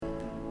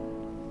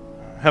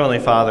Heavenly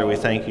Father, we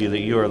thank you that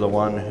you are the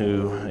one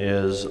who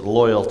is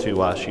loyal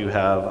to us. You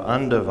have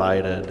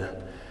undivided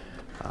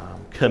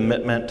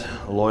commitment,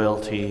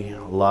 loyalty,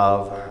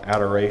 love,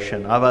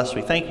 adoration of us.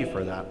 We thank you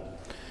for that.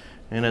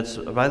 And it's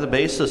by the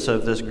basis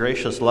of this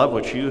gracious love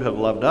which you have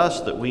loved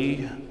us that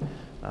we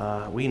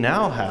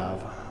now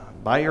have,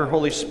 by your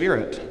Holy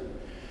Spirit,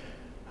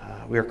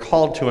 we are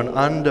called to an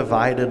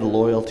undivided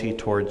loyalty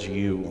towards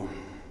you.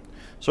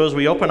 So as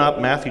we open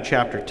up Matthew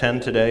chapter 10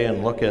 today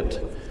and look at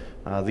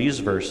these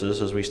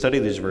verses, as we study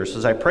these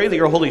verses, I pray that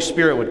your Holy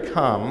Spirit would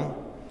come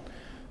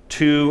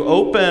to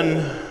open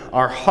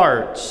our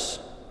hearts,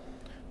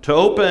 to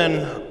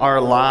open our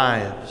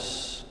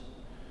lives,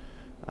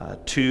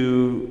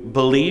 to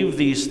believe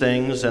these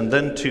things and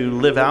then to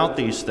live out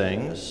these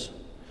things.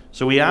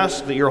 So we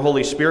ask that your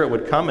Holy Spirit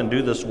would come and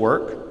do this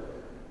work.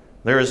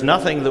 There is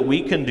nothing that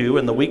we can do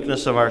in the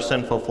weakness of our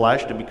sinful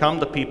flesh to become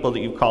the people that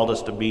you've called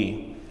us to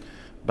be.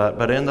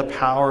 But in the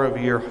power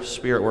of your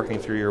Spirit working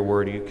through your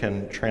word, you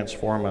can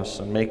transform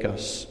us and make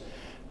us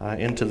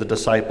into the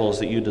disciples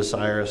that you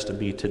desire us to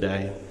be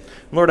today.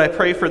 Lord, I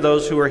pray for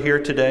those who are here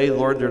today,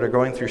 Lord, that are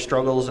going through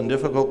struggles and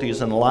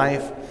difficulties in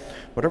life.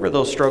 Whatever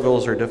those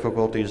struggles or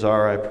difficulties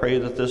are, I pray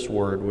that this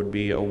word would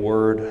be a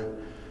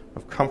word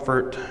of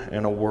comfort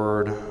and a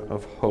word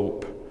of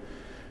hope.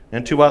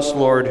 And to us,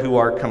 Lord, who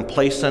are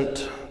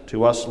complacent,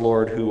 to us,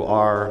 Lord, who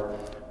are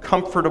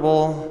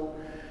comfortable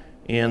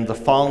in the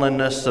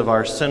fallenness of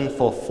our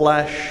sinful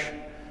flesh,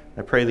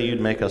 I pray that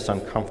you'd make us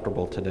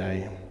uncomfortable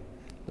today,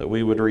 that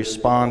we would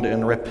respond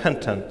in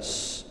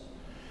repentance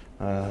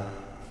to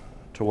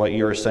what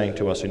you are saying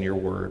to us in your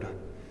word.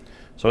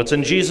 So it's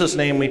in Jesus'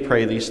 name we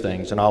pray these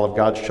things, and all of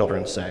God's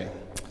children say,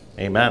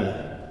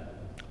 Amen.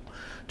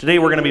 Today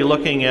we're going to be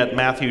looking at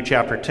Matthew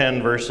chapter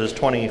 10, verses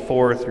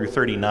 24 through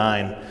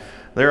 39.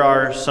 There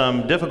are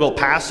some difficult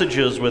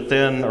passages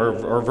within,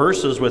 or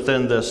verses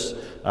within this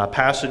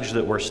passage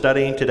that we're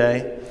studying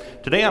today.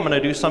 Today I'm going to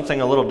do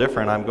something a little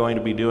different. I'm going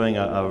to be doing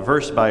a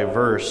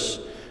verse-by-verse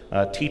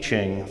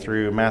teaching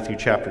through Matthew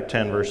chapter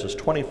 10, verses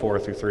 24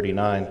 through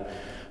 39.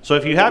 So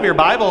if you have your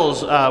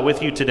Bibles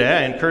with you today,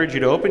 I encourage you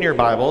to open your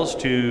Bibles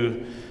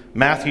to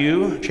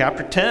Matthew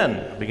chapter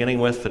 10, beginning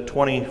with the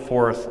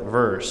 24th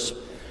verse.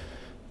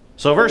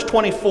 So verse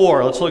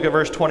 24, let's look at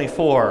verse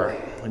 24.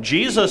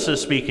 Jesus is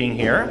speaking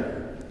here.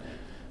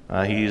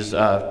 He's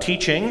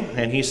teaching,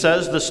 and he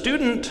says, the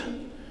student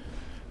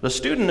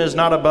is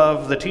not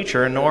above the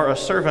teacher, nor a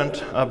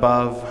servant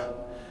above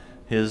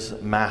his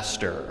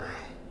master.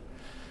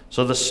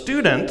 So the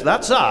student,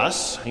 that's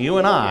us, you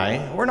and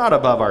I, we're not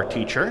above our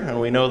teacher, and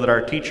we know that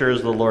our teacher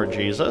is the Lord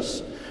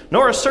Jesus,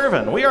 nor a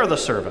servant, we are the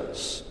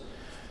servants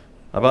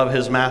above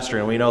his master,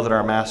 and we know that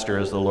our master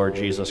is the Lord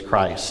Jesus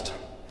Christ.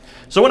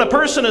 So when a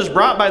person is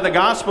brought by the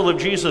gospel of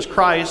Jesus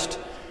Christ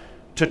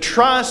to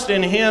trust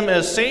in him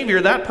as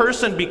Savior, that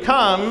person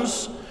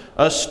becomes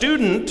a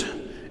student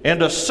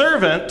and a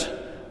servant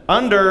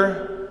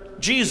under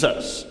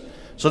Jesus.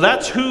 So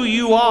that's who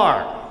you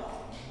are.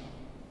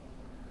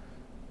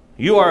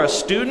 You are a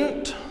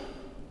student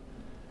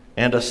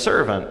and a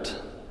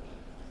servant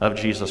of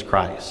Jesus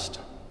Christ.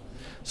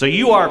 So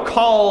you are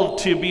called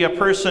to be a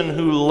person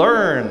who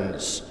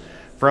learns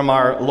from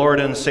our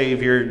Lord and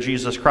Savior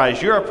Jesus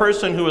Christ. You're a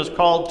person who is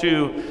called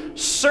to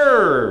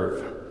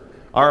serve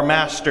our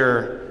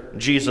Master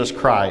Jesus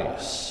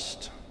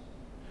Christ.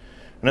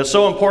 And it's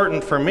so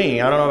important for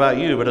me, I don't know about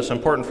you, but it's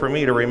important for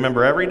me to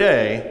remember every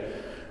day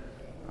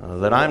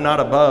that I'm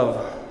not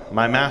above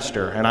my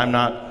Master and I'm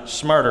not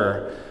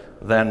smarter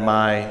than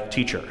my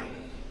teacher.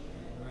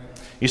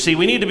 You see,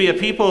 we need to be a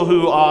people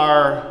who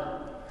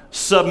are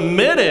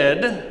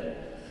submitted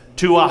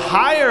to a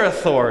higher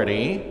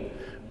authority.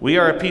 We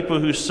are a people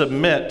who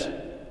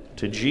submit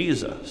to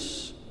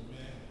Jesus,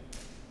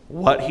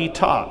 what he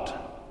taught,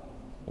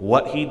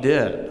 what he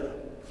did.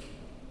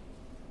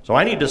 So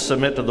I need to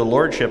submit to the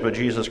lordship of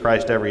Jesus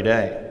Christ every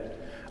day.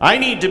 I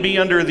need to be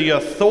under the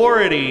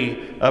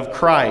authority of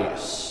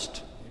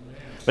Christ.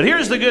 But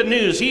here's the good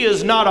news. He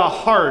is not a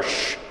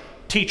harsh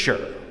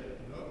teacher.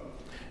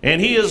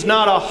 And he is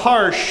not a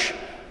harsh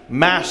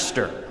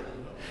master.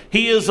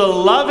 He is a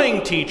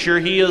loving teacher.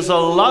 He is a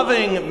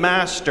loving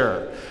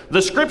master.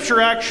 The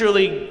scripture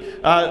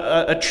actually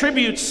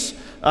attributes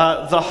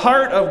the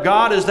heart of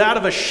God as that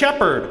of a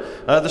shepherd.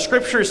 The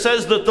scripture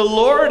says that the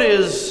Lord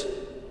is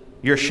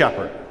your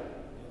shepherd.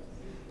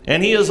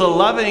 And he is a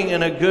loving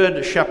and a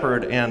good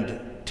shepherd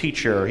and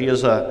teacher. He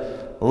is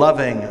a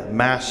loving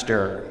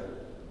master.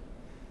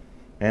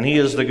 And he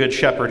is the good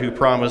shepherd who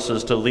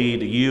promises to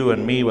lead you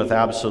and me with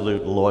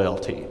absolute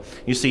loyalty.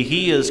 You see,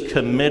 he is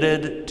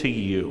committed to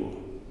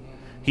you.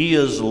 He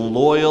is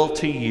loyal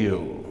to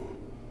you.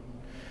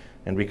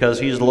 And because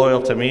he's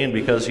loyal to me and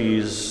because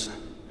he's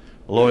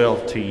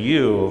loyal to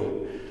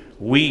you,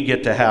 we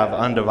get to have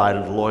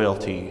undivided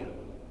loyalty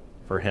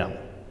for him.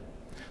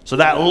 So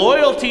that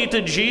loyalty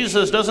to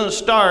Jesus doesn't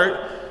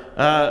start,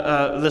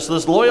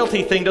 this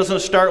loyalty thing doesn't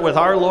start with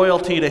our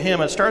loyalty to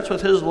him. It starts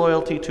with his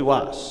loyalty to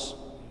us.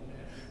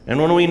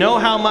 And when we know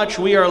how much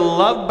we are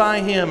loved by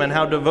him and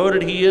how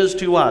devoted he is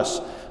to us,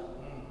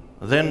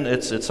 then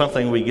it's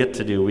something we get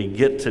to do. We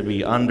get to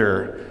be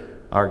under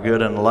our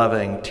good and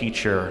loving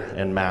teacher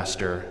and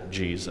master,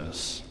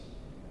 Jesus.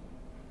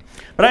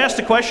 But I asked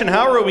the question,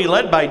 how are we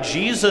led by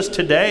Jesus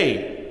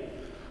today?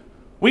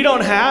 We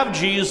don't have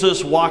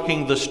Jesus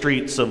walking the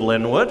streets of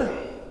Linwood.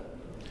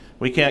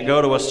 We can't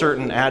go to a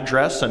certain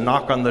address and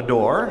knock on the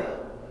door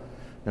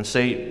and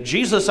say,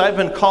 Jesus, I've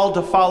been called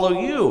to follow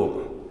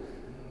you.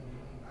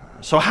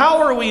 So how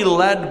are we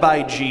led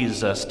by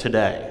Jesus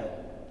today?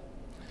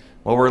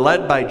 Well, we're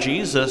led by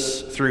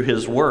Jesus through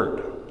his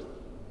word.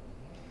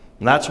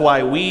 And that's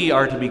why we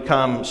are to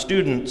become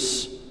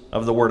students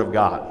of the word of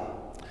God.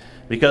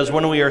 Because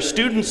when we are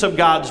students of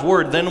God's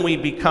word, then we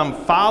become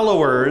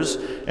followers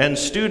and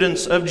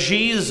students of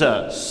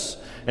Jesus.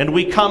 And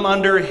we come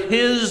under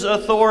his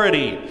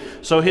authority.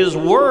 So his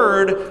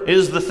word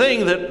is the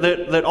thing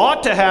that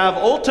ought to have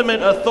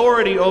ultimate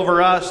authority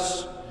over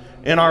us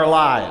in our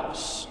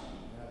lives.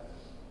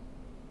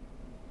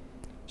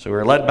 So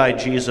we're led by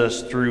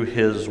Jesus through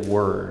his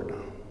word.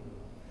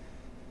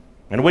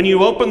 And when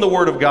you open the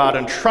word of God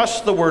and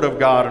trust the word of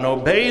God and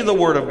obey the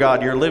word of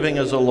God, you're living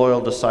as a loyal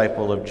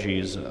disciple of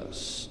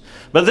Jesus.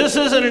 But this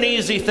isn't an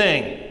easy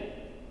thing.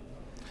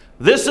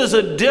 This is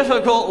a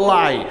difficult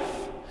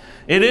life.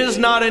 It is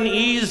not an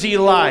easy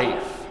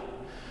life.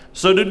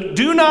 So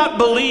do not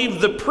believe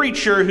the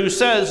preacher who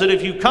says that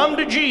if you come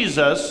to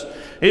Jesus,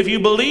 if you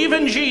believe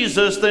in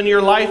Jesus, then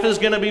your life is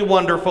going to be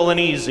wonderful and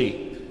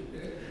easy.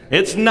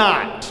 It's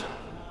not.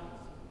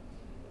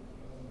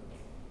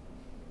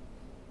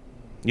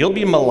 You'll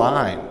be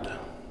maligned.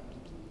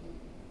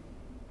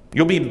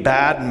 You'll be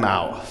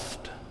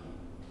bad-mouthed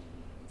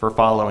for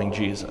following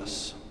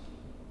Jesus.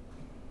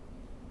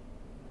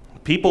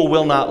 People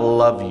will not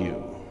love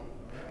you.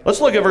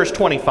 Let's look at verse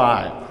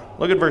 25.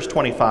 Look at verse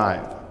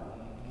 25.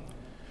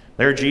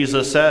 There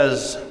Jesus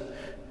says,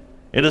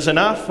 "It is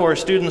enough for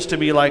students to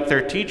be like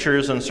their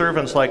teachers and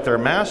servants like their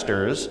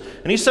masters."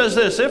 And he says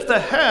this, "If the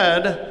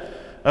head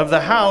of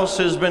the house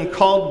has been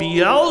called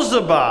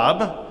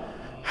Beelzebub,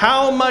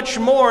 how much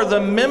more the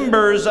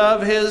members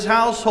of his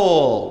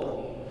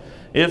household?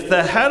 If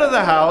the head of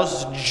the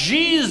house,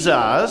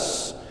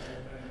 Jesus,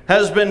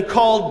 has been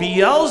called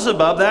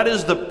Beelzebub, that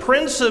is the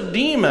prince of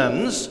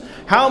demons,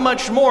 how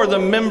much more the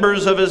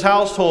members of his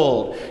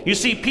household?" You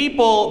see,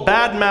 people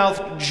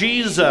badmouthed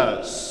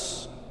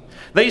Jesus.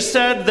 They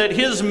said that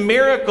his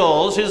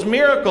miracles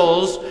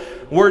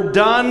were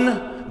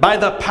done by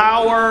the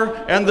power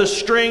and the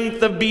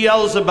strength of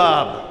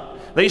Beelzebub.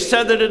 They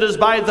said that it is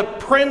by the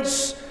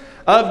prince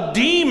of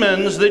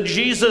demons that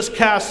Jesus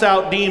casts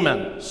out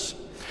demons.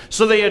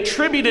 So they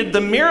attributed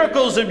the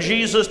miracles of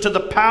Jesus to the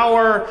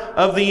power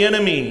of the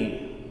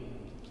enemy.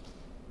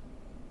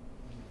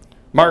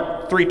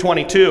 Mark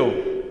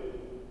 3:22.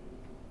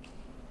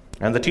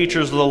 "And the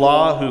teachers of the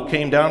law who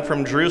came down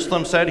from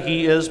Jerusalem said,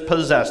 'He is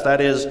possessed.'" That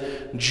is,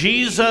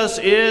 Jesus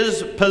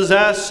is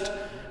possessed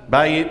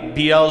by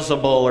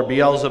Beelzebul or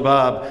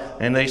Beelzebub.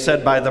 And they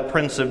said, by the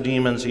prince of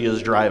demons, he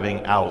is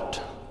driving out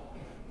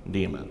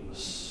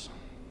demons.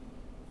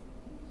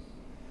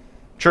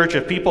 Church,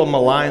 if people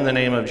malign the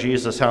name of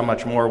Jesus, how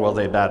much more will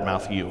they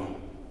badmouth you?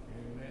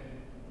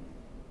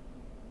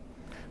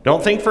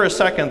 Don't think for a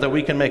second that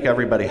we can make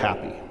everybody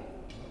happy.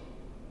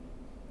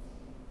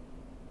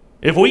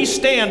 If we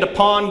stand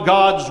upon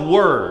God's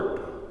word,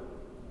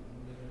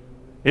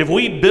 if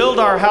we build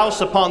our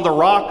house upon the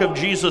rock of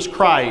Jesus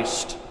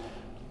Christ,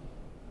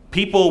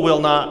 people will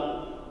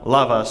not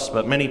love us,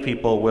 but many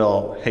people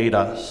will hate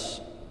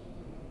us,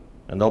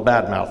 and they'll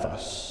badmouth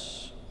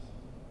us.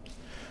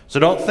 So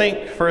don't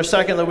think for a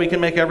second that we can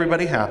make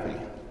everybody happy.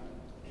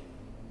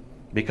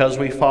 Because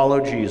we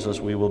follow Jesus,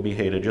 we will be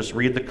hated. Just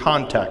read the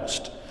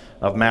context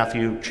of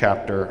Matthew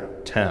chapter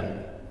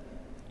 10.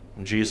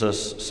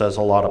 Jesus says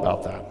a lot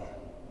about that.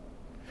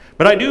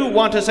 But I do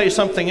want to say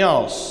something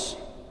else.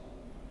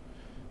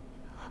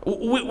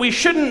 We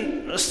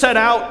shouldn't set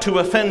out to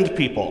offend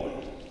people.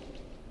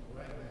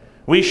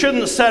 We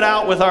shouldn't set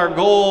out with our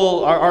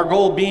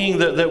goal being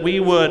that we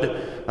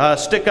would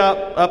stick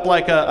up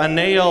like a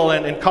nail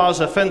and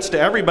cause offense to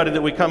everybody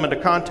that we come into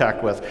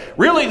contact with.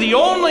 Really, the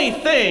only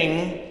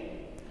thing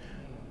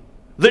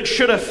that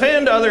should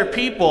offend other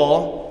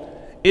people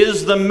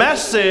is the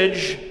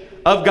message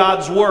of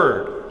God's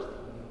Word,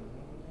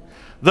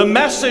 the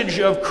message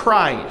of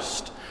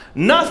Christ.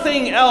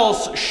 Nothing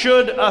else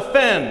should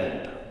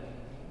offend.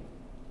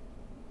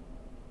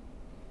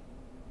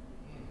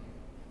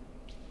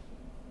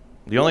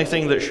 The only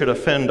thing that should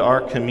offend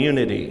our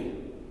community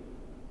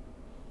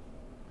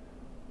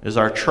is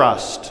our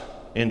trust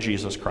in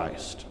Jesus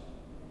Christ,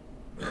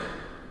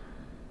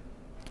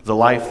 the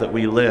life that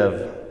we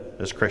live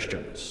as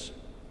Christians.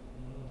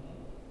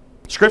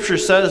 Scripture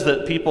says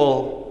that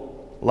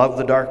people love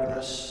the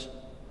darkness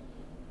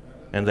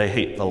and they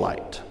hate the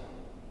light.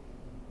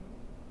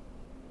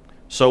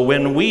 So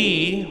when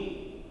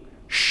we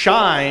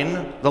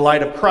shine the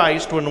light of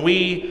Christ, when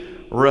we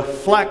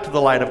reflect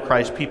the light of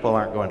Christ, people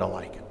aren't going to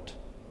like it.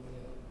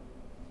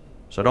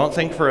 So don't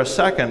think for a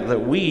second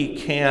that we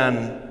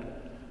can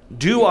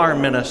do our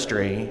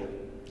ministry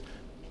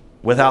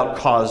without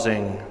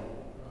causing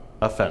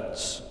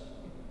offense.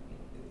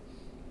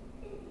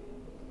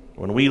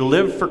 When we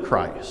live for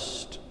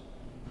Christ,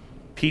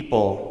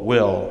 people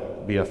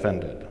will be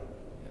offended.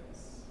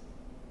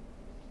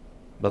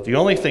 But the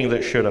only thing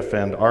that should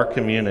offend our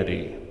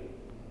community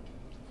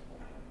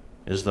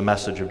is the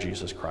message of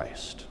Jesus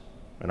Christ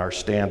and our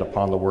stand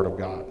upon the Word of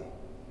God.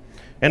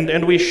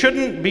 And we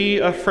shouldn't be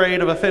afraid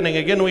of offending.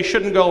 Again, we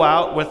shouldn't go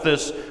out with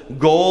this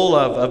goal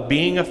of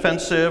being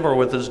offensive or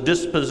with this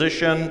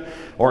disposition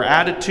or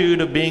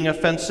attitude of being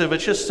offensive.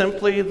 It's just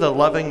simply the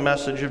loving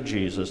message of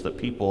Jesus that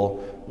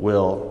people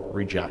will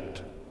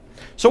reject.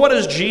 So what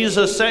does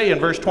Jesus say in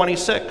verse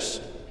 26?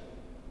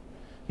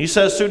 He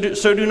says,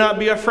 so do not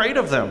be afraid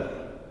of them,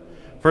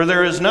 for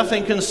there is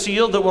nothing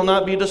concealed that will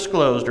not be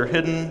disclosed, or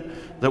hidden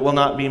that will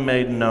not be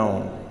made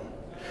known.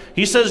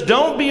 He says,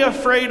 don't be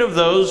afraid of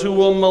those who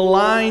will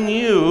malign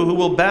you, who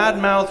will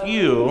badmouth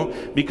you,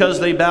 because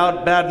they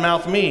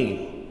badmouth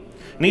me.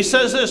 And he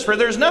says this, for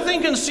there's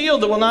nothing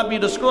concealed that will not be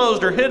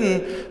disclosed, or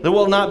hidden that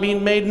will not be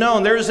made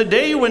known. There is a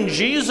day when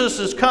Jesus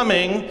is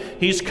coming.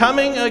 He's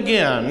coming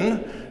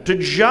again to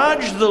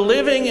judge the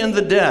living and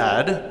the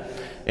dead,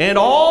 and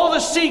all the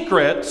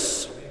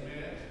secrets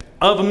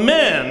of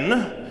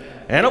men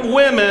and of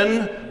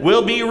women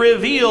will be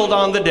revealed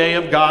on the day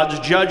of God's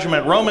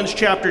judgment. Romans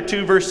chapter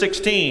 2, verse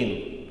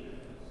 16.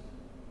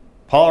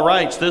 Paul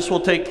writes, this will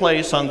take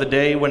place on the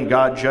day when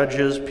God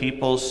judges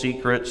people's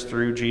secrets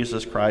through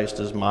Jesus Christ,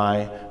 as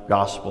my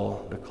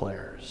gospel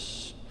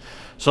declares.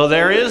 So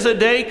there is a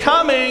day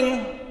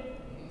coming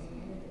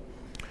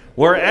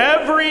where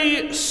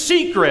every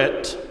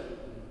secret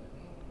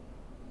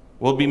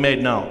will be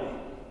made known.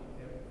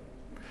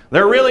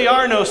 There really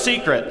are no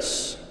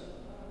secrets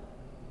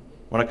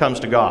when it comes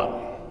to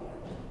God.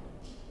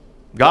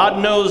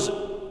 God knows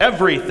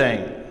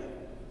everything.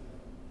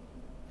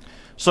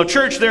 So,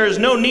 church, there is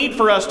no need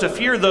for us to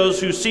fear those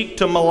who seek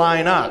to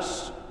malign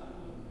us.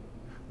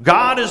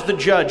 God is the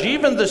judge.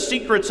 Even the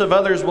secrets of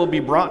others will be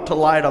brought to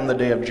light on the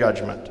day of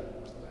judgment.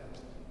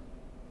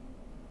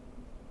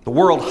 The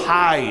world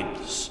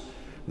hides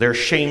their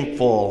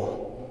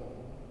shameful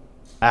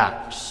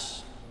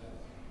acts.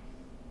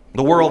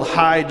 The world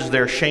hides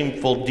their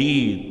shameful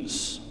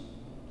deeds.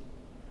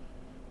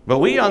 But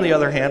we, on the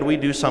other hand, we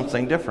do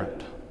something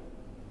different.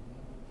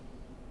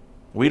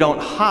 We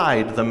don't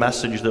hide the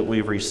message that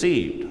we've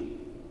received.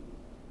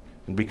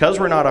 And because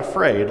we're not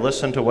afraid,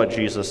 listen to what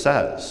Jesus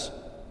says.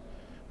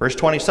 Verse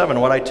 27,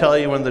 what I tell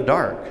you in the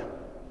dark,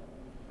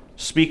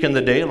 speak in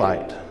the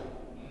daylight.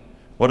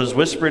 What is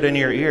whispered in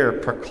your ear,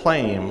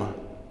 proclaim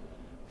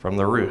from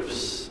the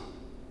roofs.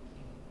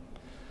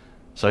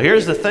 So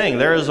here's the thing.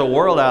 There is a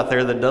world out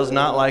there that does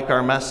not like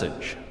our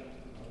message.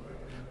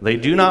 They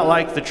do not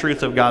like the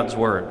truth of God's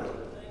word.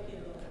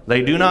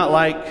 They do not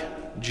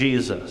like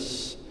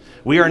Jesus.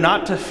 We are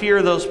not to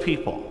fear those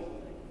people,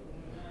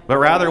 but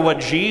rather what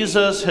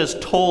Jesus has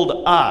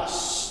told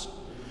us,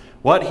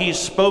 what he's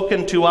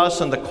spoken to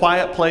us in the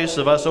quiet place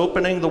of us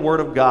opening the Word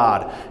of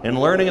God and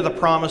learning of the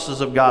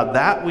promises of God,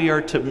 that we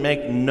are to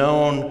make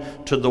known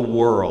to the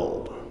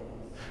world.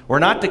 We're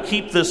not to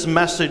keep this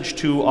message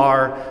to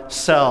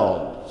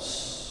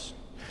ourselves.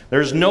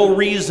 There's no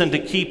reason to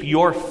keep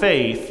your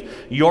faith,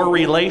 your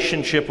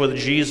relationship with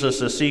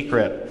Jesus, a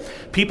secret.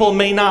 People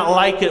may not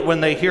like it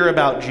when they hear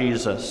about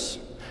Jesus.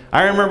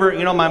 I remember,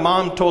 my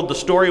mom told the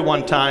story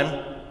one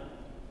time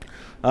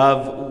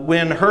of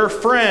when her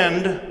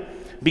friend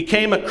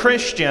became a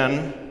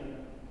Christian,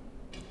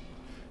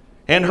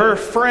 and her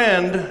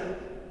friend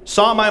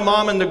saw my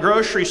mom in the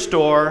grocery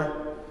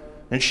store,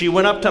 and she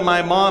went up to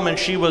my mom and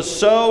she was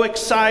so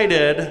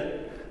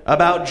excited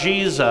about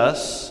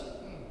Jesus,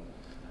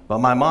 but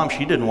my mom,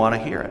 she didn't want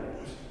to hear it.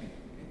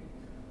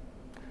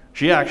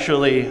 She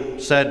actually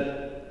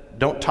said,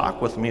 don't talk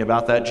with me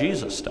about that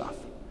Jesus stuff.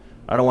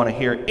 I don't want to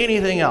hear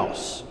anything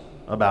else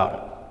about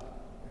it.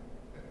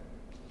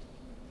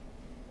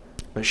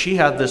 But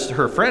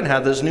her friend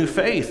had this new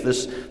faith,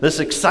 this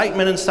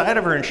excitement inside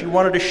of her, and she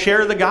wanted to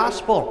share the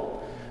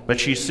gospel. But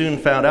she soon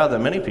found out that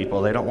many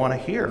people, they don't want to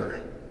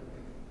hear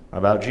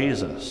about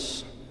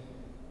Jesus.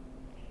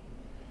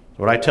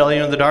 What I tell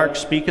you in the dark,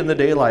 speak in the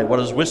daylight. What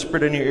is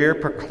whispered in your ear,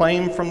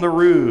 proclaim from the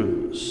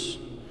roofs.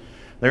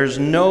 There's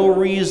no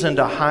reason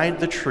to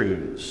hide the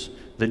truths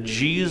that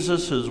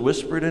Jesus has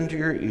whispered into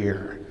your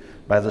ear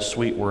by the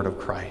sweet word of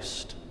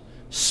Christ.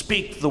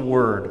 Speak the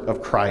word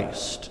of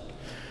Christ.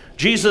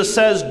 Jesus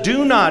says,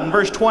 do not, in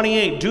verse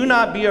 28, do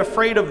not be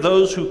afraid of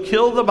those who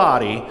kill the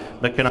body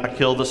but cannot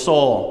kill the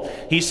soul.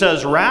 He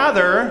says,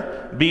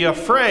 rather be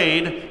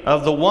afraid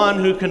of the one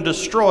who can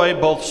destroy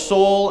both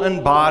soul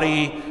and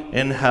body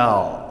in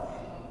hell.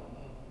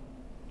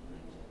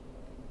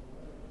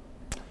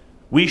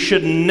 We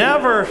should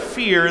never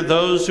fear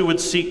those who would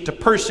seek to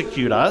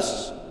persecute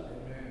us.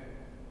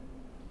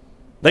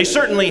 They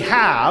certainly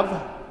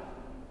have,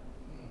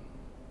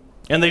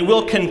 and they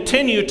will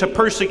continue to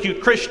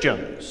persecute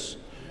Christians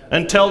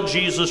until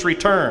Jesus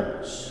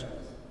returns.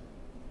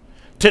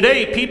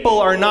 Today, people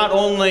are not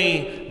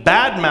only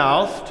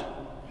bad-mouthed,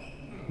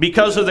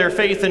 because of their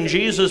faith in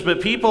Jesus, but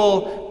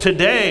people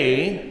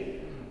today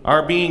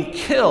are being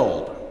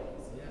killed.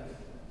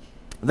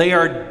 They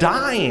are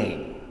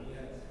dying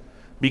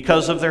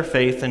because of their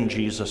faith in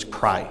Jesus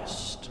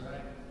Christ.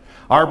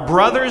 Our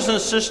brothers and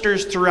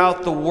sisters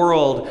throughout the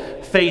world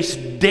face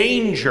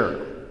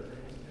danger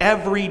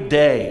every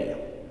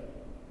day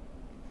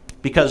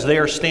because they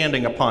are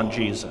standing upon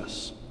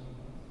Jesus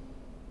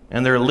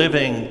and they're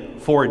living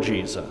for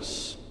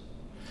Jesus.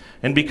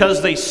 And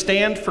because they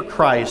stand for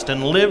Christ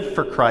and live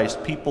for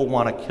Christ, people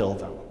want to kill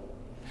them.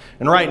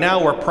 And right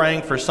now we're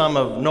praying for some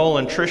of Noel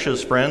and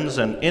Trisha's friends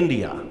in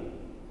India.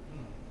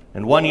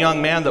 And one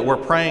young man that we're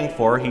praying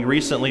for, he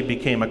recently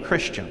became a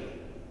Christian.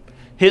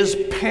 His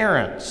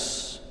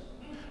parents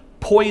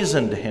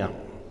poisoned him,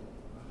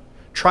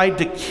 tried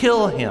to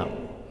kill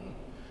him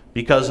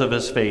because of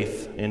his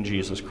faith in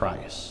Jesus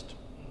Christ.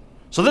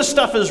 So this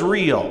stuff is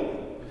real.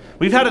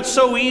 We've had it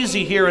so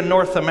easy here in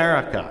North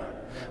America.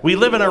 We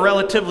live in a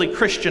relatively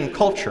Christian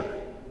culture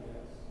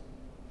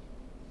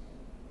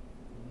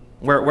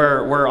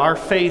where our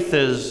faith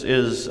is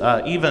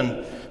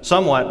even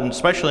somewhat, and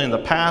especially in the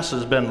past,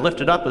 has been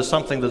lifted up as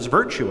something that's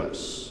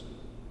virtuous.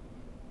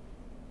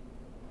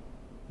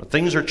 But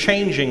things are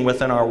changing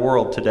within our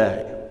world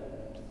today.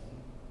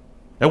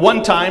 At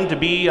one time, to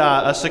be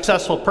a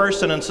successful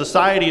person in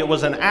society, it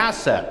was an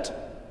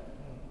asset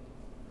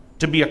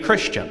to be a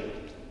Christian.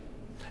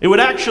 It would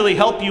actually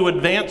help you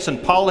advance in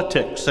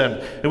politics,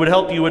 and it would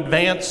help you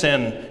advance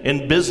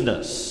in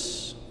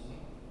business.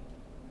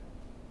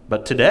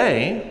 But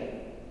today,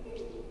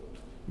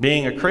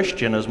 being a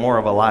Christian is more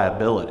of a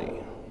liability.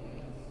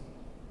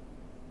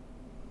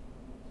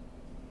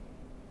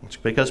 It's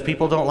because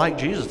people don't like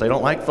Jesus. They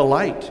don't like the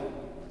light.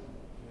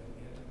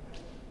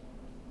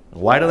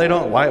 Why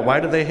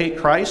do they hate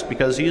Christ?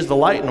 Because he's the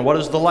light. And what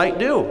does the light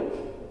do?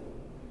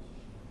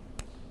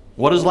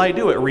 What does light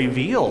do? It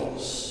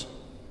reveals.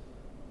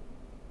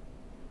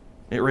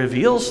 It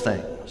reveals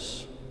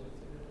things.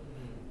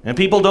 And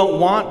people don't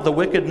want the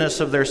wickedness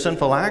of their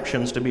sinful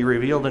actions to be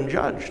revealed and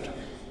judged.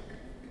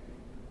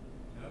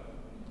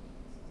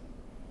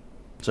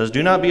 It says,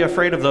 do not be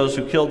afraid of those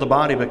who kill the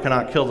body but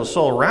cannot kill the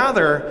soul.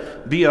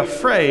 Rather, be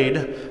afraid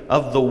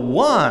of the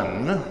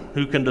one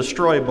who can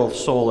destroy both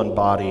soul and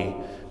body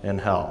in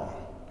hell.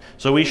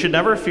 So we should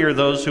never fear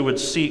those who would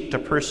seek to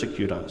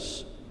persecute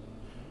us.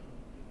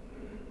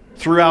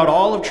 Throughout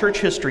all of church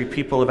history,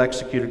 people have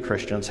executed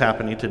Christians,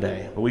 happening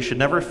today. But we should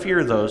never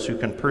fear those who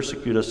can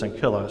persecute us and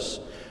kill us.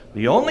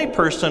 The only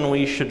person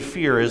we should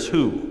fear is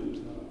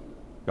who?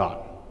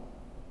 God.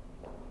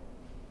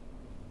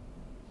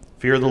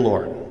 Fear the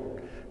Lord.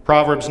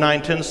 Proverbs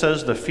 9:10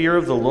 says, the fear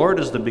of the Lord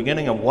is the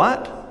beginning of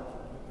what?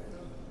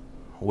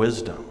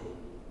 Wisdom.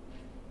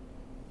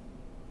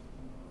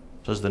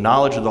 It says the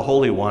knowledge of the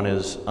Holy One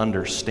is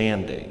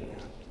understanding.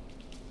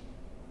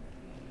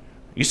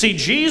 You see,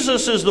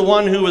 Jesus is the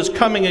one who is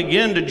coming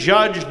again to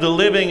judge the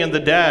living and the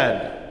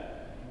dead.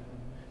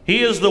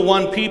 He is the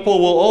one people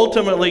will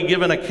ultimately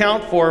give an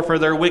account for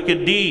their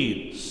wicked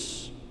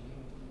deeds.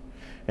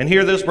 And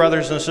hear this,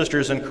 brothers and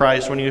sisters in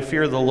Christ, when you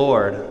fear the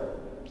Lord,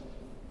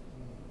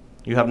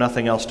 you have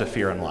nothing else to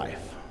fear in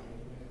life.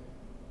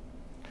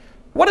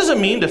 What does it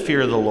mean to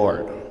fear the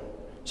Lord?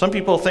 Some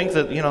people think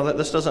that, that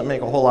this doesn't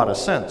make a whole lot of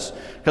sense.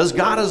 Because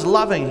God is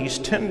loving, he's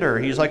tender,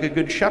 he's like a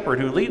good shepherd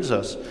who leads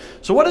us.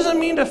 So what does it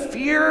mean to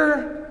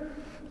fear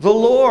the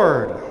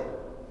Lord?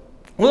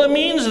 Well, it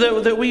means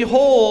that we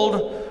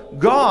hold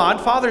God,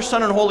 Father,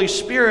 Son, and Holy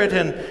Spirit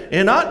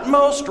in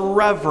utmost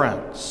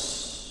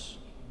reverence.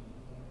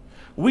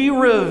 We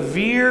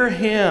revere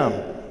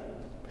him.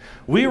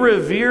 We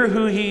revere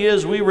who he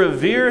is. We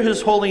revere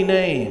his holy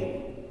name.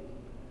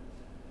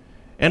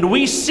 And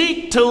we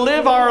seek to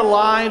live our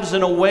lives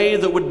in a way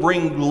that would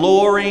bring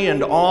glory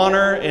and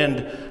honor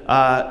and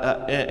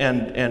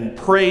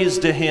praise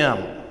to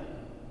him.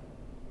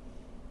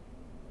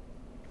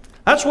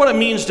 That's what it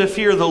means to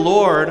fear the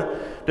Lord.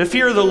 To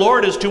fear the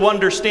Lord is to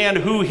understand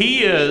who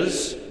he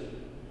is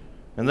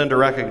and then to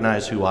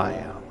recognize who I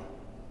am.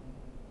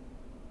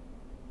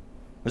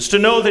 It's to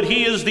know that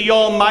he is the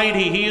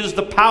Almighty. He is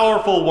the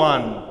powerful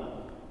one.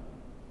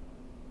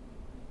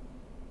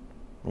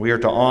 We are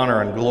to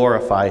honor and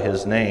glorify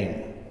his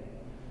name.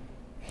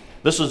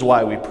 This is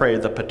why we pray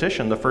the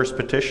petition, the first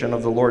petition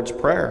of the Lord's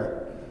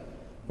Prayer.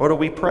 What do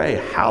we pray?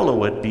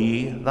 Hallowed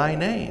be thy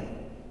name.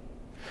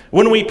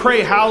 When we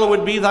pray,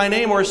 hallowed be thy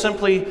name, we're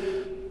simply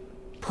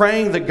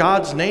praying that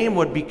God's name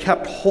would be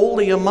kept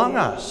holy among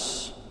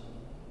us.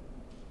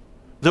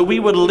 That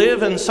we would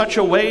live in such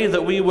a way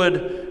that we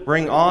would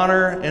bring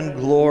honor and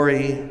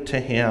glory to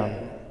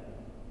him.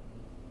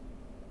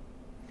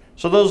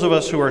 So those of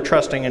us who are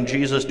trusting in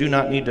Jesus do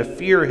not need to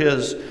fear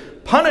his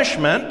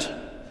punishment.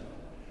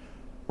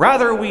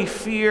 Rather, we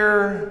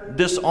fear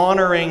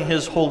dishonoring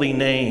his holy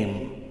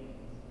name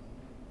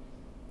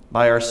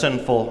by our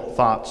sinful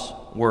thoughts,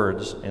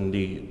 words, and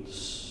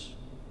deeds.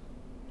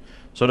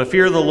 So to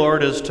fear the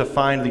Lord is to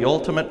find the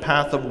ultimate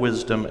path of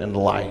wisdom and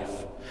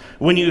life.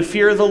 When you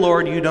fear the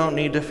Lord, you don't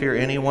need to fear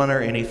anyone or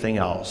anything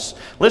else.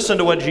 Listen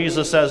to what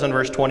Jesus says in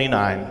verse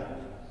 29.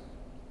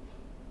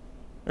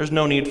 There's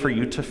no need for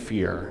you to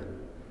fear.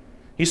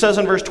 He says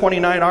in verse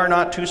 29, "Are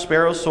not 2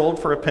 sparrows sold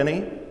for a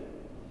penny?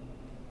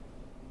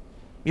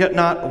 Yet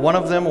not one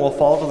of them will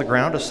fall to the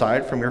ground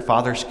aside from your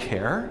Father's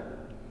care.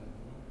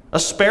 A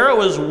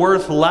sparrow is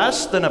worth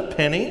less than a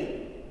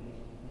penny.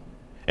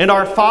 And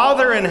our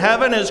Father in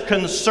heaven is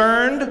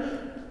concerned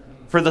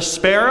for the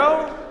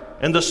sparrow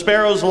and the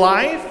sparrow's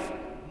life.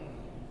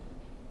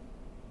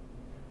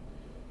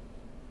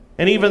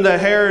 And even the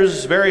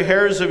hairs, very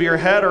hairs of your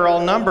head are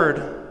all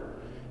numbered.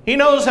 He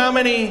knows how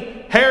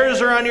many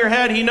hairs are on your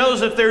head. He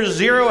knows if there's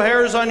 0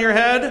 hairs on your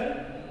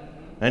head.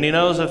 And he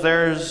knows if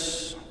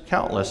there's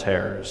countless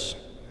hairs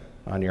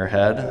on your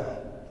head."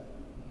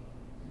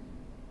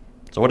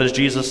 So what does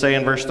Jesus say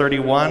in verse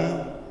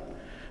 31?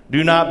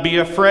 "Do not be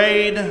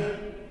afraid.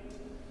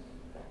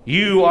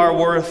 You are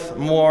worth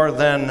more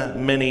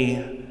than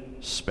many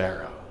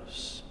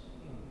sparrows."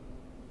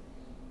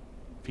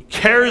 If he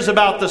cares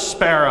about the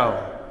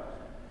sparrow,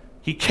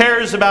 he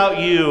cares about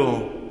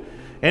you.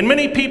 And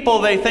many people,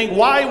 they think,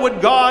 why would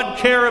God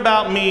care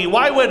about me?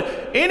 Why would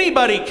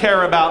anybody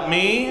care about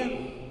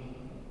me?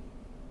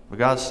 But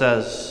God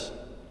says,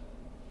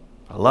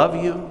 I love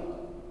you.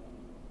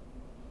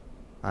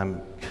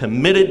 I'm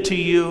committed to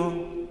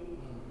you.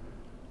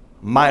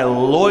 My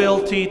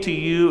loyalty to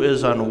you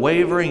is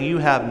unwavering. You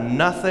have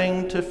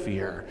nothing to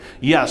fear.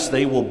 Yes,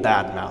 they will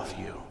badmouth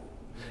you.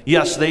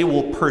 Yes, they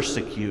will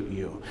persecute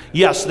you.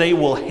 Yes, they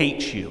will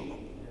hate you.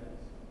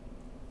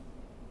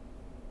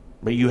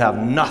 But you have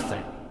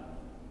nothing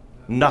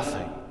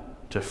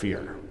to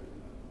fear.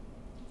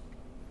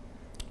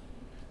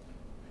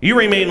 You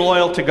remain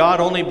loyal to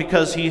God only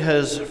because He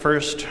has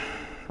first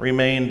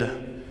remained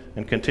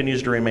and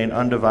continues to remain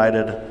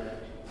undivided.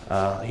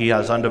 He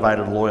has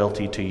undivided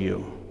loyalty to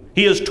you.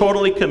 He is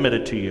totally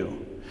committed to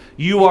you.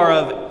 You are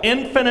of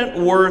infinite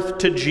worth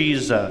to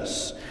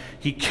Jesus.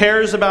 He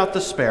cares about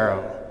the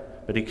sparrow,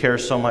 but He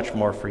cares so much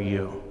more for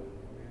you.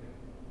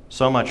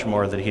 So much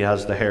more that He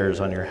has the hairs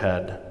on your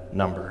head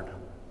numbered.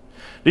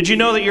 Did you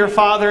know that your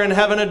Father in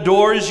heaven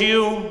adores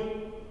you?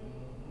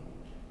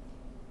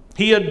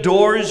 He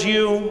adores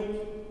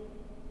you.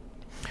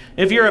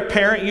 If you're a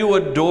parent, you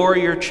adore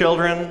your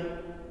children.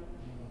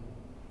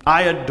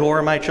 I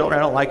adore my children.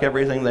 I don't like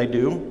everything they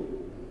do,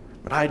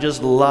 but I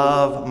just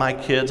love my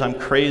kids. I'm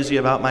crazy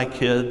about my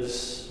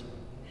kids.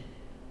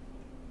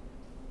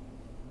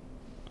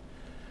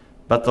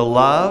 But the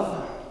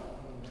love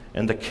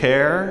and the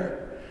care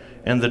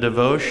and the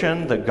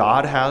devotion that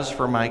God has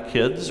for my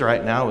kids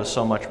right now is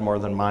so much more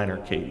than mine or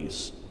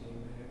Katie's.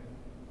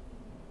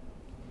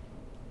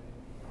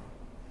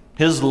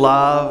 His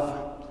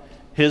love,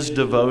 His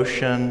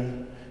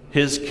devotion,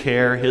 His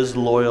care, His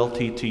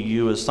loyalty to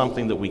you is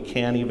something that we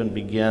can't even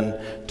begin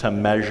to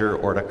measure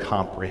or to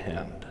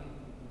comprehend.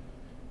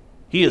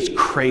 He is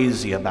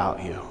crazy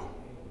about you.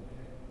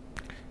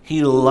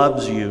 He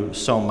loves you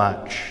so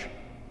much.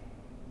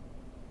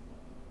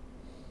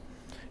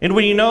 And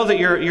when you know that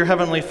your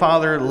Heavenly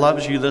Father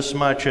loves you this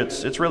much,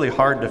 it's really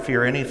hard to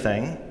fear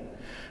anything.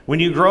 When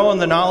you grow in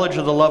the knowledge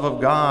of the love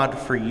of God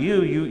for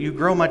you, you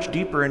grow much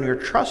deeper in your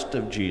trust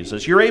of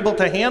Jesus. You're able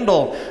to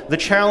handle the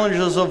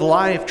challenges of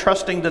life,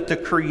 trusting that the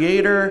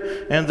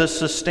Creator and the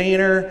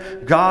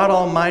Sustainer, God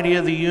Almighty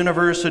of the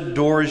universe,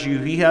 adores you.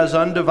 He has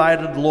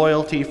undivided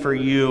loyalty for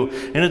you.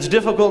 And it's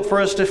difficult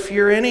for us to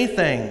fear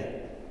anything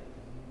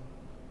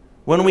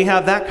when we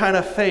have that kind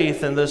of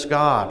faith in this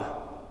God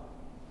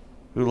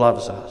who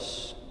loves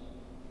us.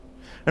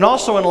 And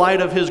also, in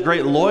light of His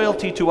great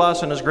loyalty to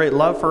us and His great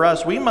love for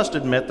us, we must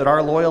admit that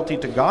our loyalty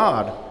to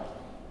God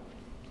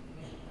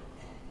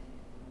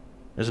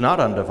is not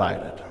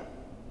undivided.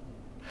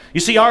 You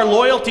see, our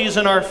loyalties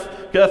and our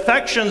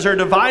affections are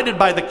divided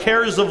by the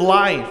cares of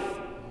life.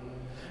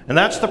 And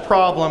that's the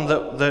problem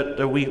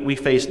that we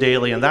face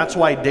daily. And that's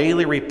why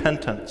daily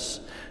repentance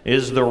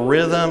is the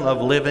rhythm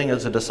of living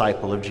as a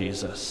disciple of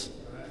Jesus.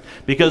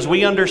 Because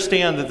we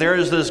understand that there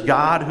is this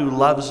God who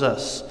loves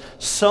us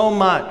so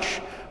much,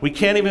 we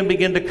can't even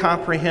begin to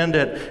comprehend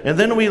it. And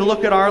then we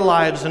look at our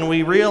lives and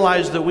we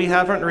realize that we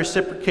haven't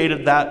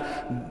reciprocated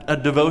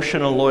that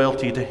devotion and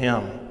loyalty to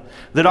Him.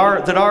 That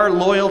our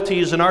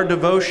loyalties and our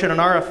devotion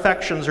and our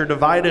affections are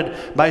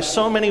divided by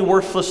so many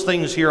worthless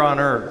things here on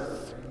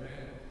earth.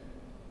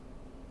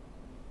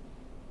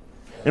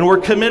 And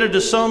we're committed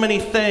to so many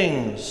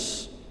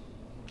things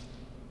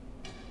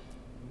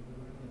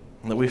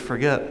that we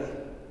forget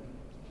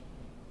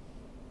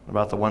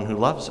about the one who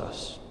loves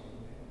us.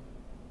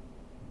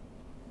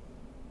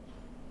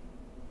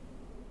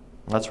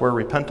 That's where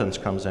repentance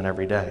comes in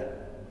every day.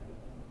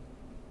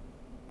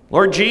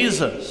 Lord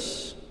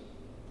Jesus,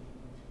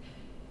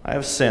 I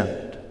have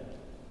sinned.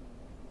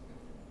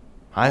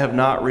 I have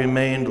not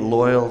remained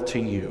loyal to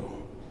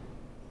you.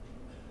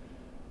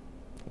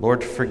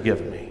 Lord,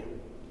 forgive me.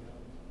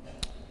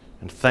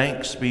 And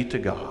thanks be to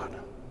God.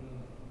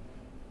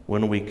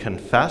 When we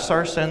confess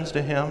our sins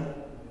to Him,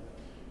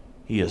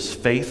 He is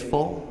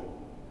faithful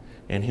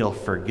and He'll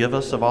forgive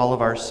us of all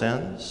of our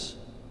sins.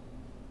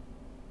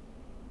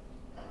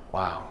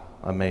 Wow,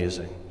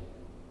 amazing.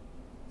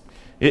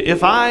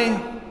 If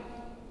I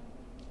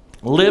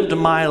lived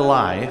my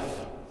life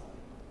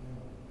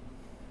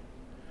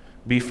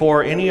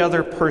before any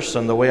other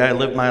person the way I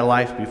lived my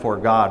life before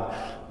God,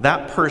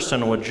 that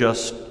person would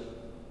just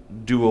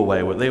do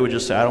away with it. They would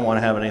just say, I don't want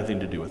to have anything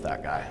to do with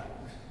that guy.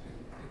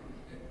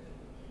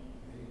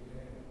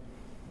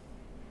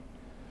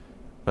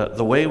 But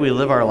the way we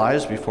live our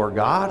lives before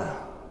God,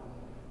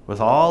 with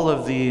all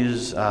of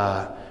these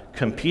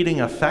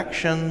competing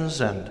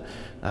affections and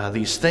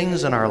these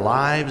things in our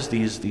lives,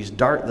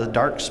 the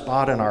dark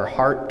spot in our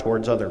heart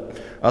towards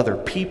other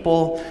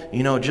people,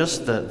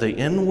 just the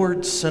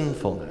inward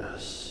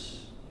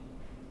sinfulness.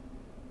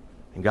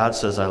 And God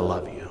says, I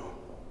love you.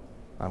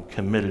 I'm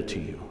committed to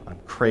you. I'm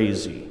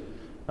crazy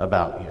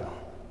about you.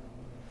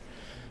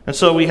 And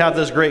so we have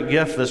this great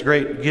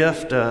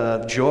gift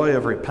of joy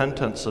of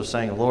repentance of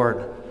saying,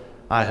 Lord,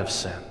 I have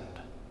sinned.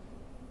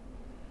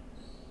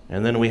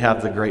 And then we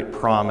have the great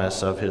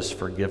promise of his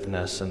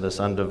forgiveness and this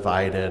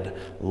undivided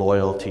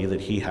loyalty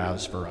that he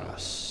has for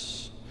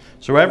us.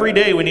 So every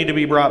day we need to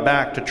be brought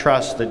back to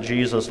trust that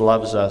Jesus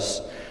loves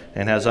us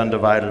and has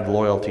undivided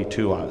loyalty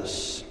to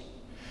us.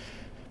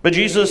 But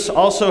Jesus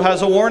also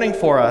has a warning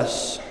for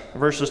us.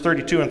 Verses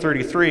 32 and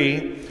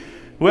 33,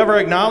 whoever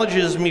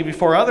acknowledges me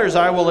before others,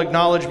 I will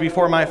acknowledge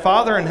before my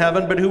Father in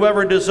heaven, but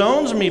whoever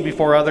disowns me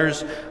before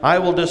others, I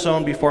will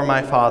disown before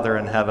my Father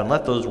in heaven.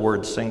 Let those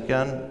words sink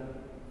in.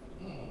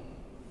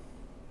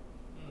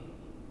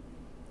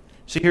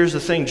 See, here's the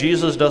thing.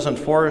 Jesus doesn't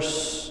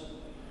force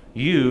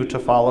you to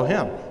follow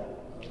him.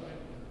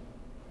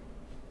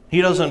 He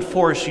doesn't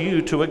force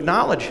you to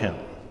acknowledge him.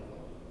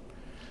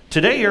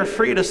 Today you're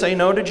free to say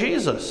no to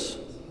Jesus.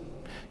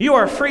 You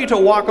are free to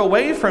walk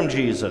away from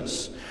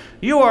Jesus.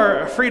 You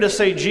are free to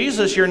say,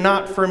 Jesus, you're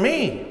not for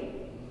me.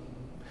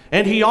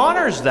 And he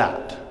honors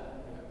that.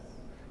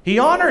 He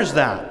honors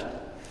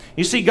that.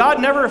 You see,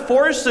 God never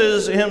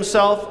forces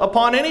himself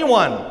upon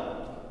anyone.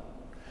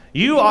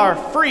 You are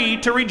free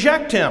to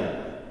reject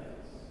him.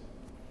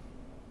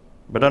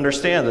 But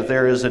understand that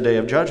there is a day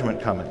of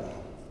judgment coming.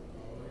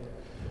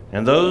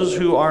 And those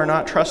who are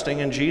not trusting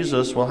in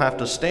Jesus will have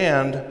to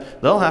stand,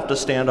 they'll have to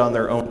stand on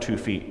their own 2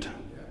 feet.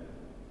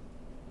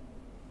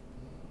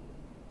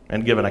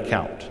 And give an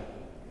account.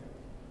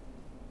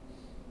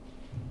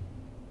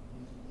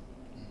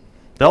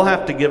 They'll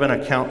have to give an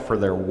account for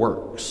their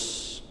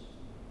works.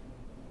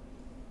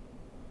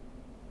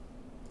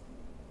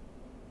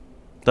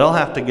 They'll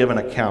have to give an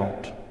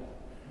account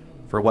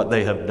for what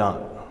they have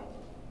done.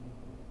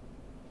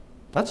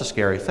 That's a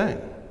scary thing.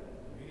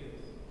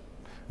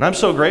 And I'm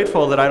so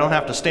grateful that I don't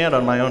have to stand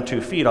on my own 2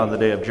 feet on the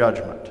day of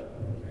judgment.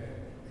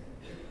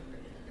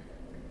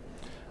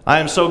 I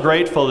am so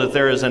grateful that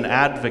there is an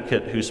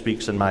advocate who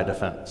speaks in my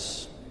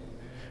defense.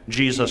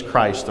 Jesus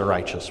Christ, the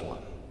righteous one.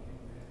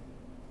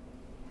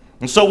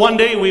 And so one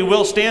day we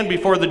will stand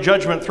before the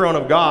judgment throne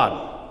of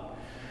God.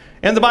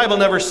 And the Bible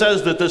never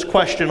says that this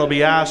question will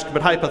be asked,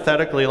 but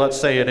hypothetically, let's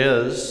say it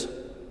is.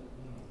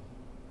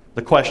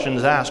 The question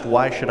is asked,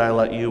 why should I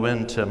let you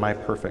into my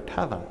perfect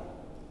heaven?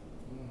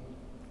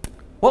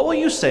 What will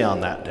you say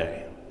on that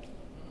day?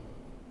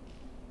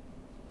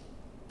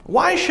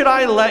 Why should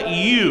I let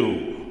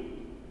you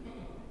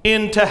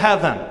into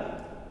heaven?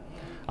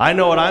 I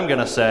know what I'm going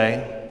to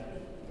say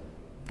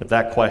if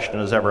that question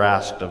is ever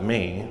asked of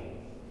me.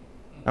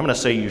 I'm going to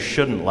say you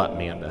shouldn't let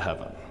me into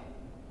heaven.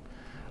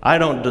 I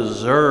don't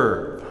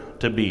deserve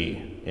to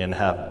be in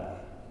heaven.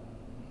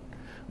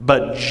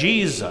 But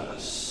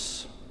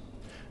Jesus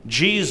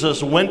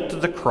went to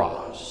the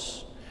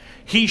cross.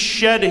 He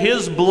shed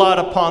his blood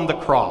upon the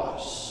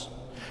cross.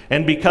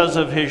 And because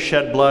of his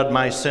shed blood,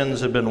 my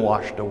sins have been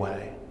washed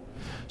away.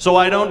 So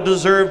I don't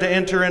deserve to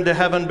enter into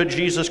heaven, but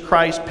Jesus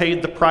Christ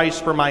paid the price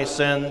for my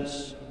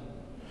sins.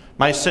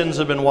 My sins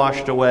have been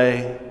washed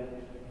away.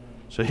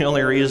 So the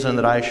only reason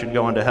that I should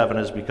go into heaven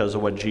is because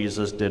of what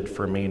Jesus did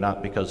for me,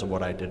 not because of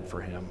what I did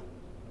for him.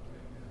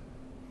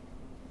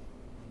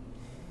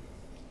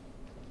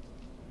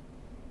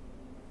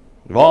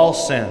 We've all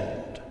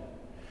sinned,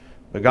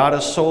 but God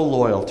is so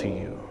loyal to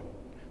you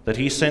that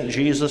he sent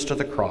Jesus to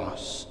the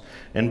cross,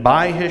 and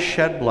by his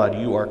shed blood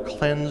you are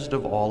cleansed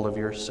of all of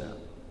your sin.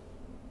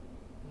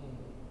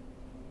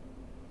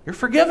 You're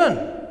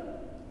forgiven.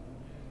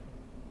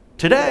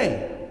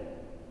 Today.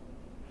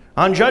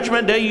 On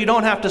Judgment Day, you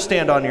don't have to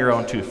stand on your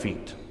own 2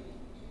 feet.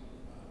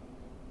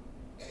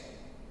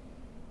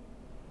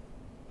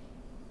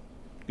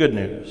 Good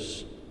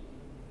news.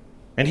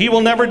 And he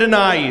will never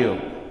deny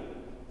you.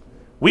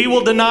 We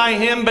will deny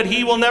him, but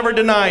he will never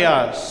deny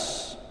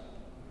us.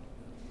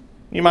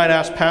 You might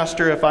ask,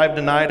 Pastor, if I've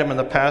denied him in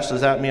the past,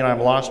 does that mean I'm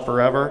lost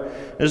forever?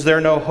 Is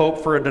there no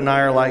hope for a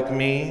denier like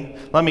me?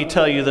 Let me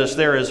tell you this,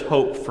 there is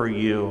hope for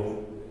you.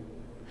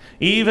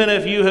 Even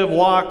if you have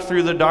walked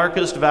through the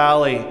darkest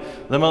valley,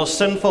 the most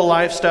sinful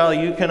lifestyle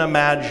you can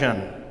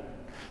imagine,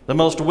 the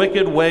most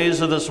wicked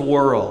ways of this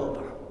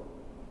world,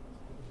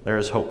 there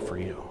is hope for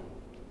you.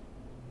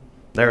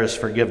 There is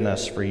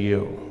forgiveness for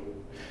you.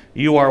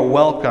 You are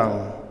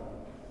welcome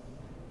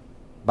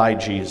by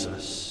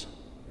Jesus.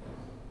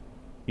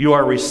 You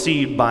are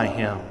received by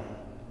him.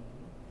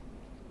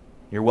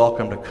 You're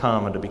welcome to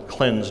come and to be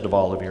cleansed of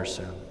all of your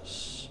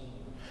sins.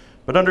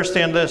 But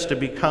understand this, to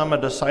become a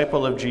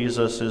disciple of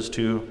Jesus is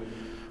to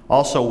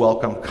also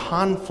welcome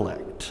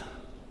conflict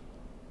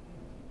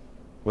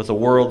with a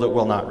world that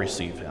will not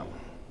receive him.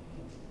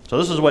 So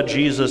this is what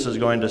Jesus is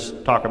going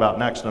to talk about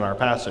next in our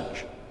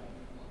passage,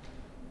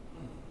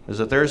 is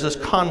that there's this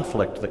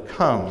conflict that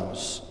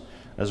comes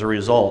as a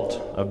result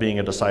of being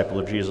a disciple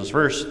of Jesus.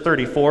 Verse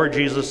 34,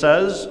 Jesus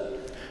says,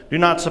 "Do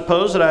not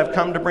suppose that I have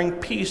come to bring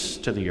peace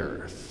to the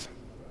earth.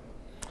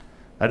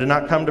 I did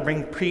not come to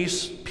bring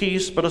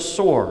peace, but a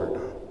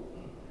sword.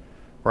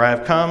 For I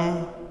have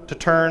come to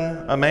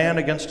turn a man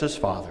against his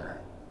father,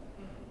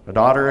 a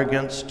daughter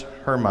against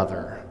her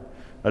mother,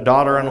 a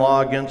daughter-in-law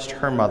against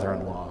her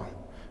mother-in-law.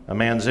 A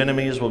man's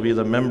enemies will be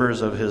the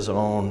members of his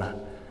own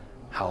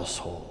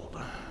household."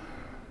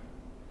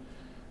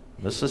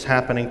 This is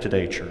happening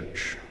today,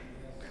 church.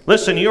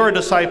 Listen, you're a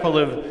disciple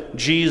of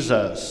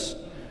Jesus.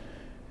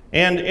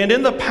 And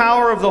in the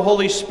power of the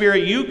Holy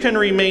Spirit, you can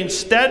remain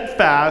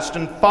steadfast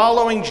in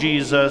following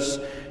Jesus,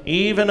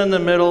 even in the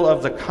middle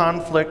of the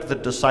conflict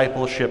that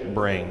discipleship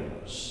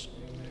brings.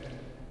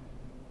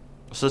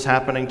 This is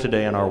happening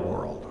today in our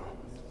world.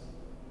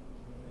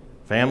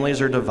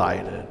 Families are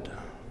divided.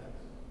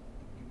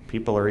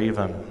 People are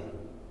even,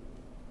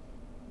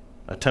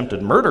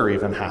 attempted murder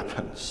even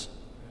happens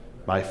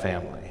by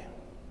family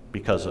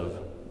because of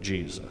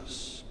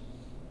Jesus.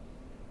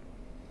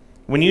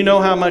 When you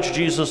know how much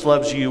Jesus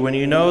loves you, when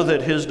you know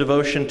that his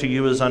devotion to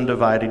you is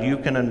undivided, you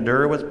can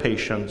endure with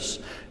patience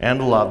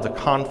and love the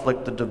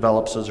conflict that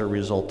develops as a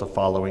result of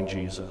following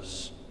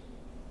Jesus.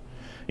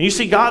 And you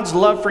see, God's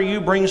love for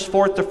you brings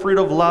forth the fruit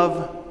of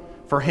love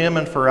for him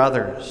and for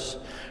others.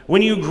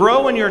 When you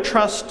grow in your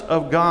trust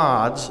of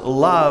God's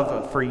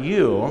love for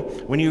you,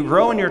 when you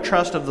grow in your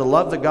trust of the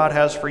love that God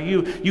has for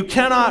you, you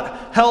cannot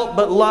help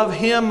but love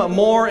him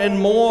more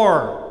and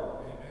more.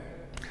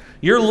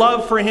 Your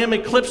love for him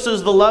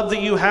eclipses the love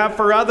that you have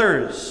for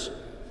others.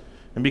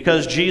 And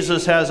because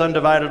Jesus has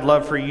undivided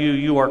love for you,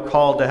 you are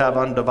called to have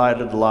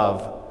undivided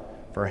love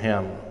for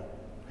him.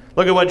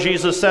 Look at what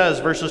Jesus says,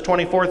 verses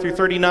 24 through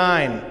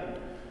 39.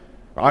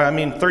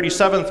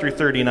 37 through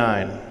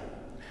 39.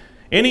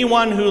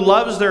 "Anyone who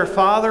loves their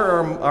father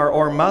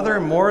or mother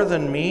more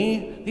than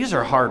me," these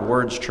are hard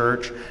words,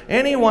 church.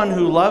 "Anyone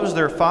who loves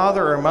their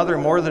father or mother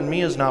more than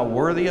me is not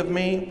worthy of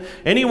me.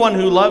 Anyone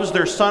who loves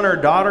their son or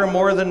daughter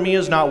more than me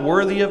is not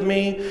worthy of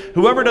me.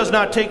 Whoever does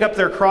not take up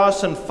their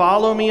cross and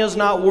follow me is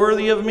not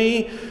worthy of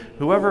me.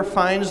 Whoever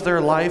finds their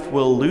life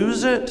will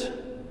lose it,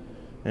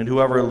 and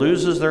whoever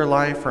loses their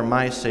life for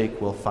my sake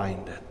will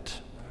find it."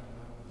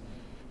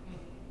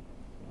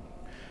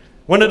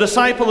 When a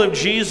disciple of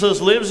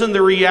Jesus lives in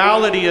the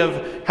reality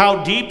of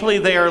how deeply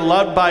they are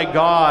loved by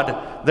God,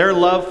 their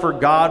love for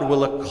God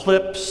will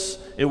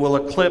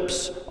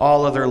eclipse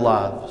all other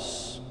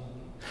loves.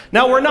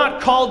 Now, we're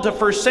not called to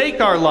forsake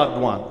our loved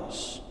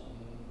ones.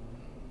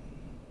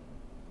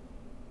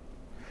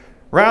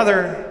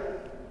 Rather,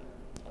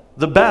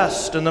 the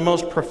best and the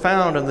most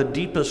profound and the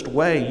deepest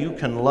way you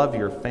can love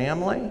your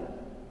family,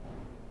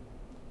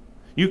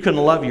 you can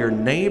love your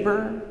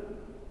neighbor,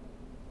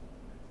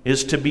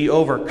 is to be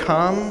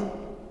overcome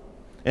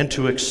and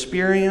to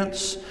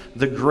experience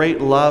the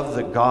great love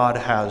that God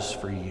has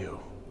for you.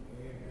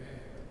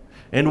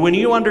 And when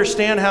you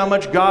understand how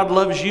much God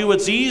loves you,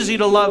 it's easy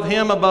to love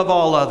him above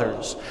all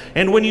others.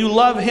 And when you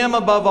love him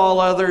above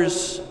all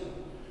others,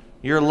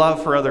 your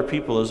love for other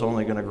people is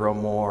only going to grow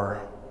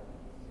more.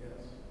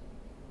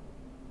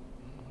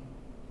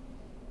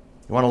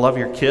 You want to love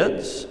your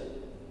kids?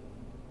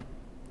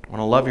 You want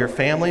to love your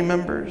family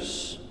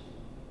members?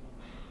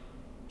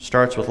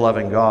 Starts with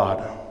loving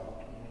God.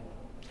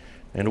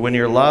 And when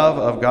your love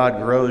of God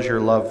grows,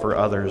 your love for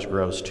others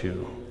grows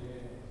too.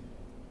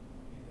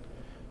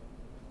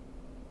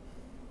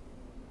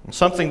 And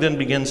something then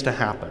begins to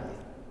happen.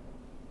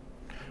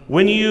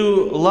 When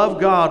you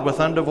love God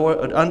with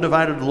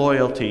undivided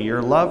loyalty,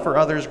 your love for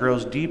others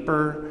grows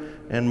deeper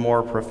and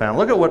more profound.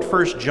 Look at what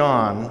 1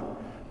 John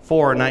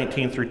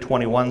 4:19 through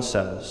 21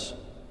 says.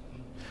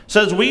 It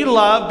says, "We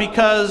love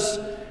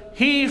because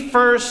he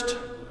first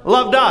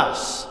loved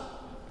us."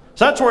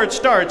 So that's where it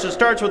starts. It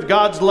starts with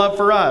God's love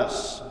for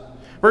us.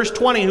 Verse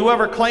 20,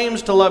 "Whoever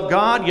claims to love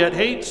God yet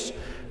hates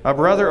a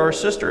brother or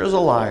sister is a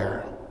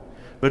liar.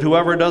 But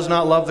whoever does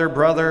not love their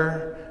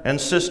brother and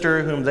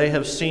sister whom they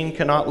have seen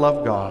cannot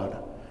love God,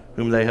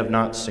 whom they have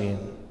not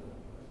seen.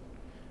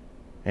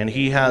 And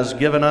he has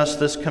given us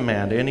this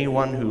command: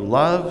 anyone who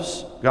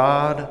loves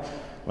God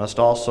must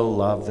also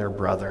love their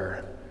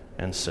brother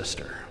and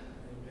sister."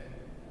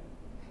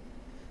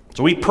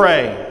 So we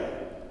pray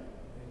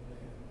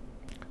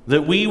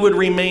that we would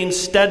remain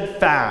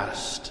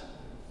steadfast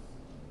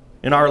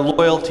in our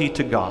loyalty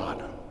to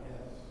God,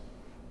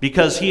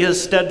 because he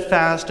is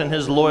steadfast in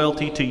his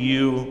loyalty to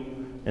you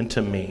and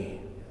to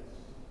me.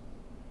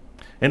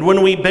 And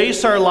when we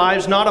base our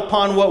lives not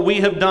upon what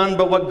we have done,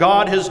 but what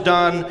God has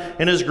done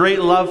in his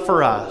great love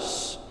for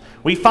us,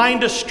 we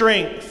find a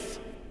strength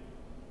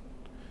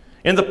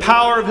in the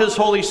power of his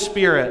Holy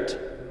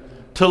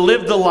Spirit to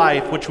live the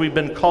life which we've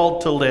been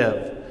called to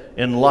live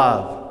in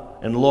love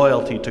and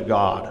loyalty to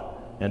God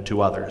and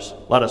to others.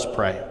 Let us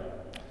pray.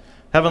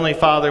 Heavenly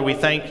Father, we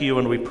thank you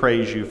and we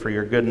praise you for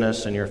your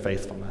goodness and your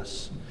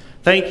faithfulness.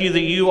 Thank you that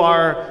you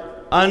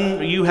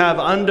have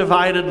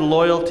undivided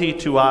loyalty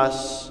to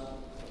us.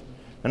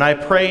 And I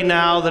pray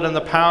now that in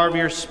the power of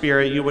your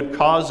Spirit, you would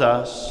cause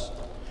us,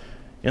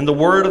 in the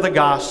word of the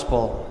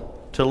gospel,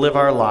 to live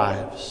our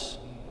lives,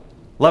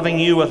 loving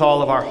you with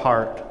all of our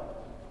heart,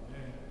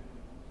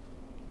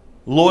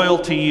 loyal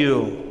to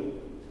you,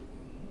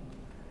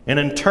 and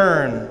in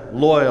turn,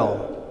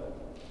 loyal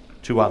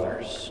to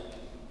others,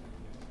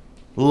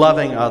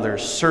 loving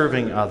others,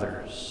 serving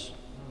others.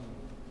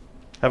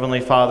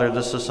 Heavenly Father,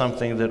 this is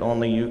something that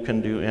only you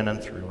can do in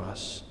and through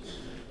us.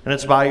 And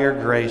it's by your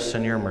grace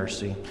and your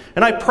mercy.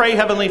 And I pray,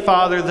 Heavenly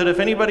Father, that if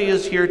anybody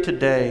is here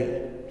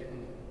today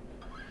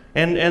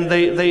and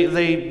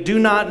they do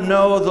not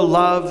know the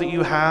love that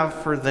you have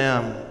for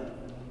them,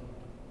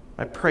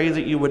 I pray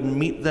that you would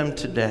meet them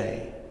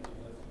today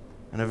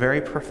in a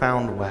very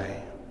profound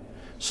way.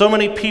 So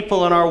many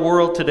people in our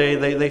world today,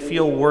 they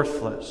feel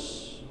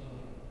worthless.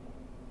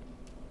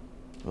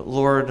 But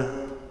Lord,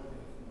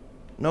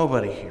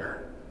 nobody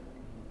here,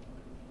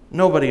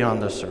 nobody on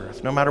this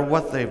earth, no matter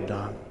what they've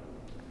done,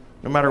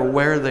 no matter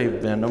where they've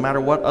been, no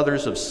matter what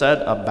others have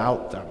said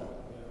about them,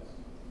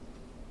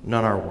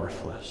 none are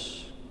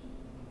worthless.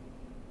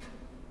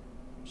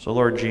 So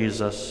Lord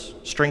Jesus,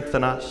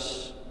 strengthen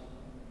us,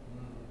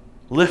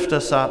 lift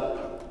us up,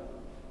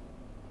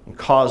 and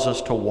cause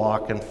us to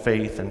walk in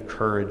faith and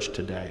courage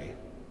today.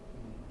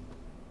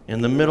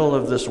 In the middle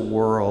of this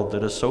world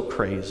that is so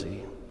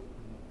crazy,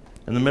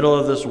 in the middle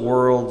of this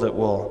world that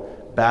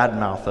will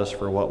badmouth us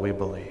for what we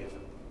believe,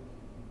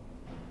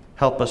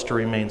 help us to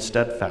remain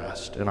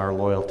steadfast in our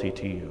loyalty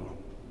to you.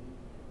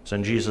 It's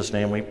in Jesus'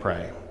 name we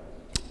pray.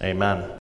 Amen.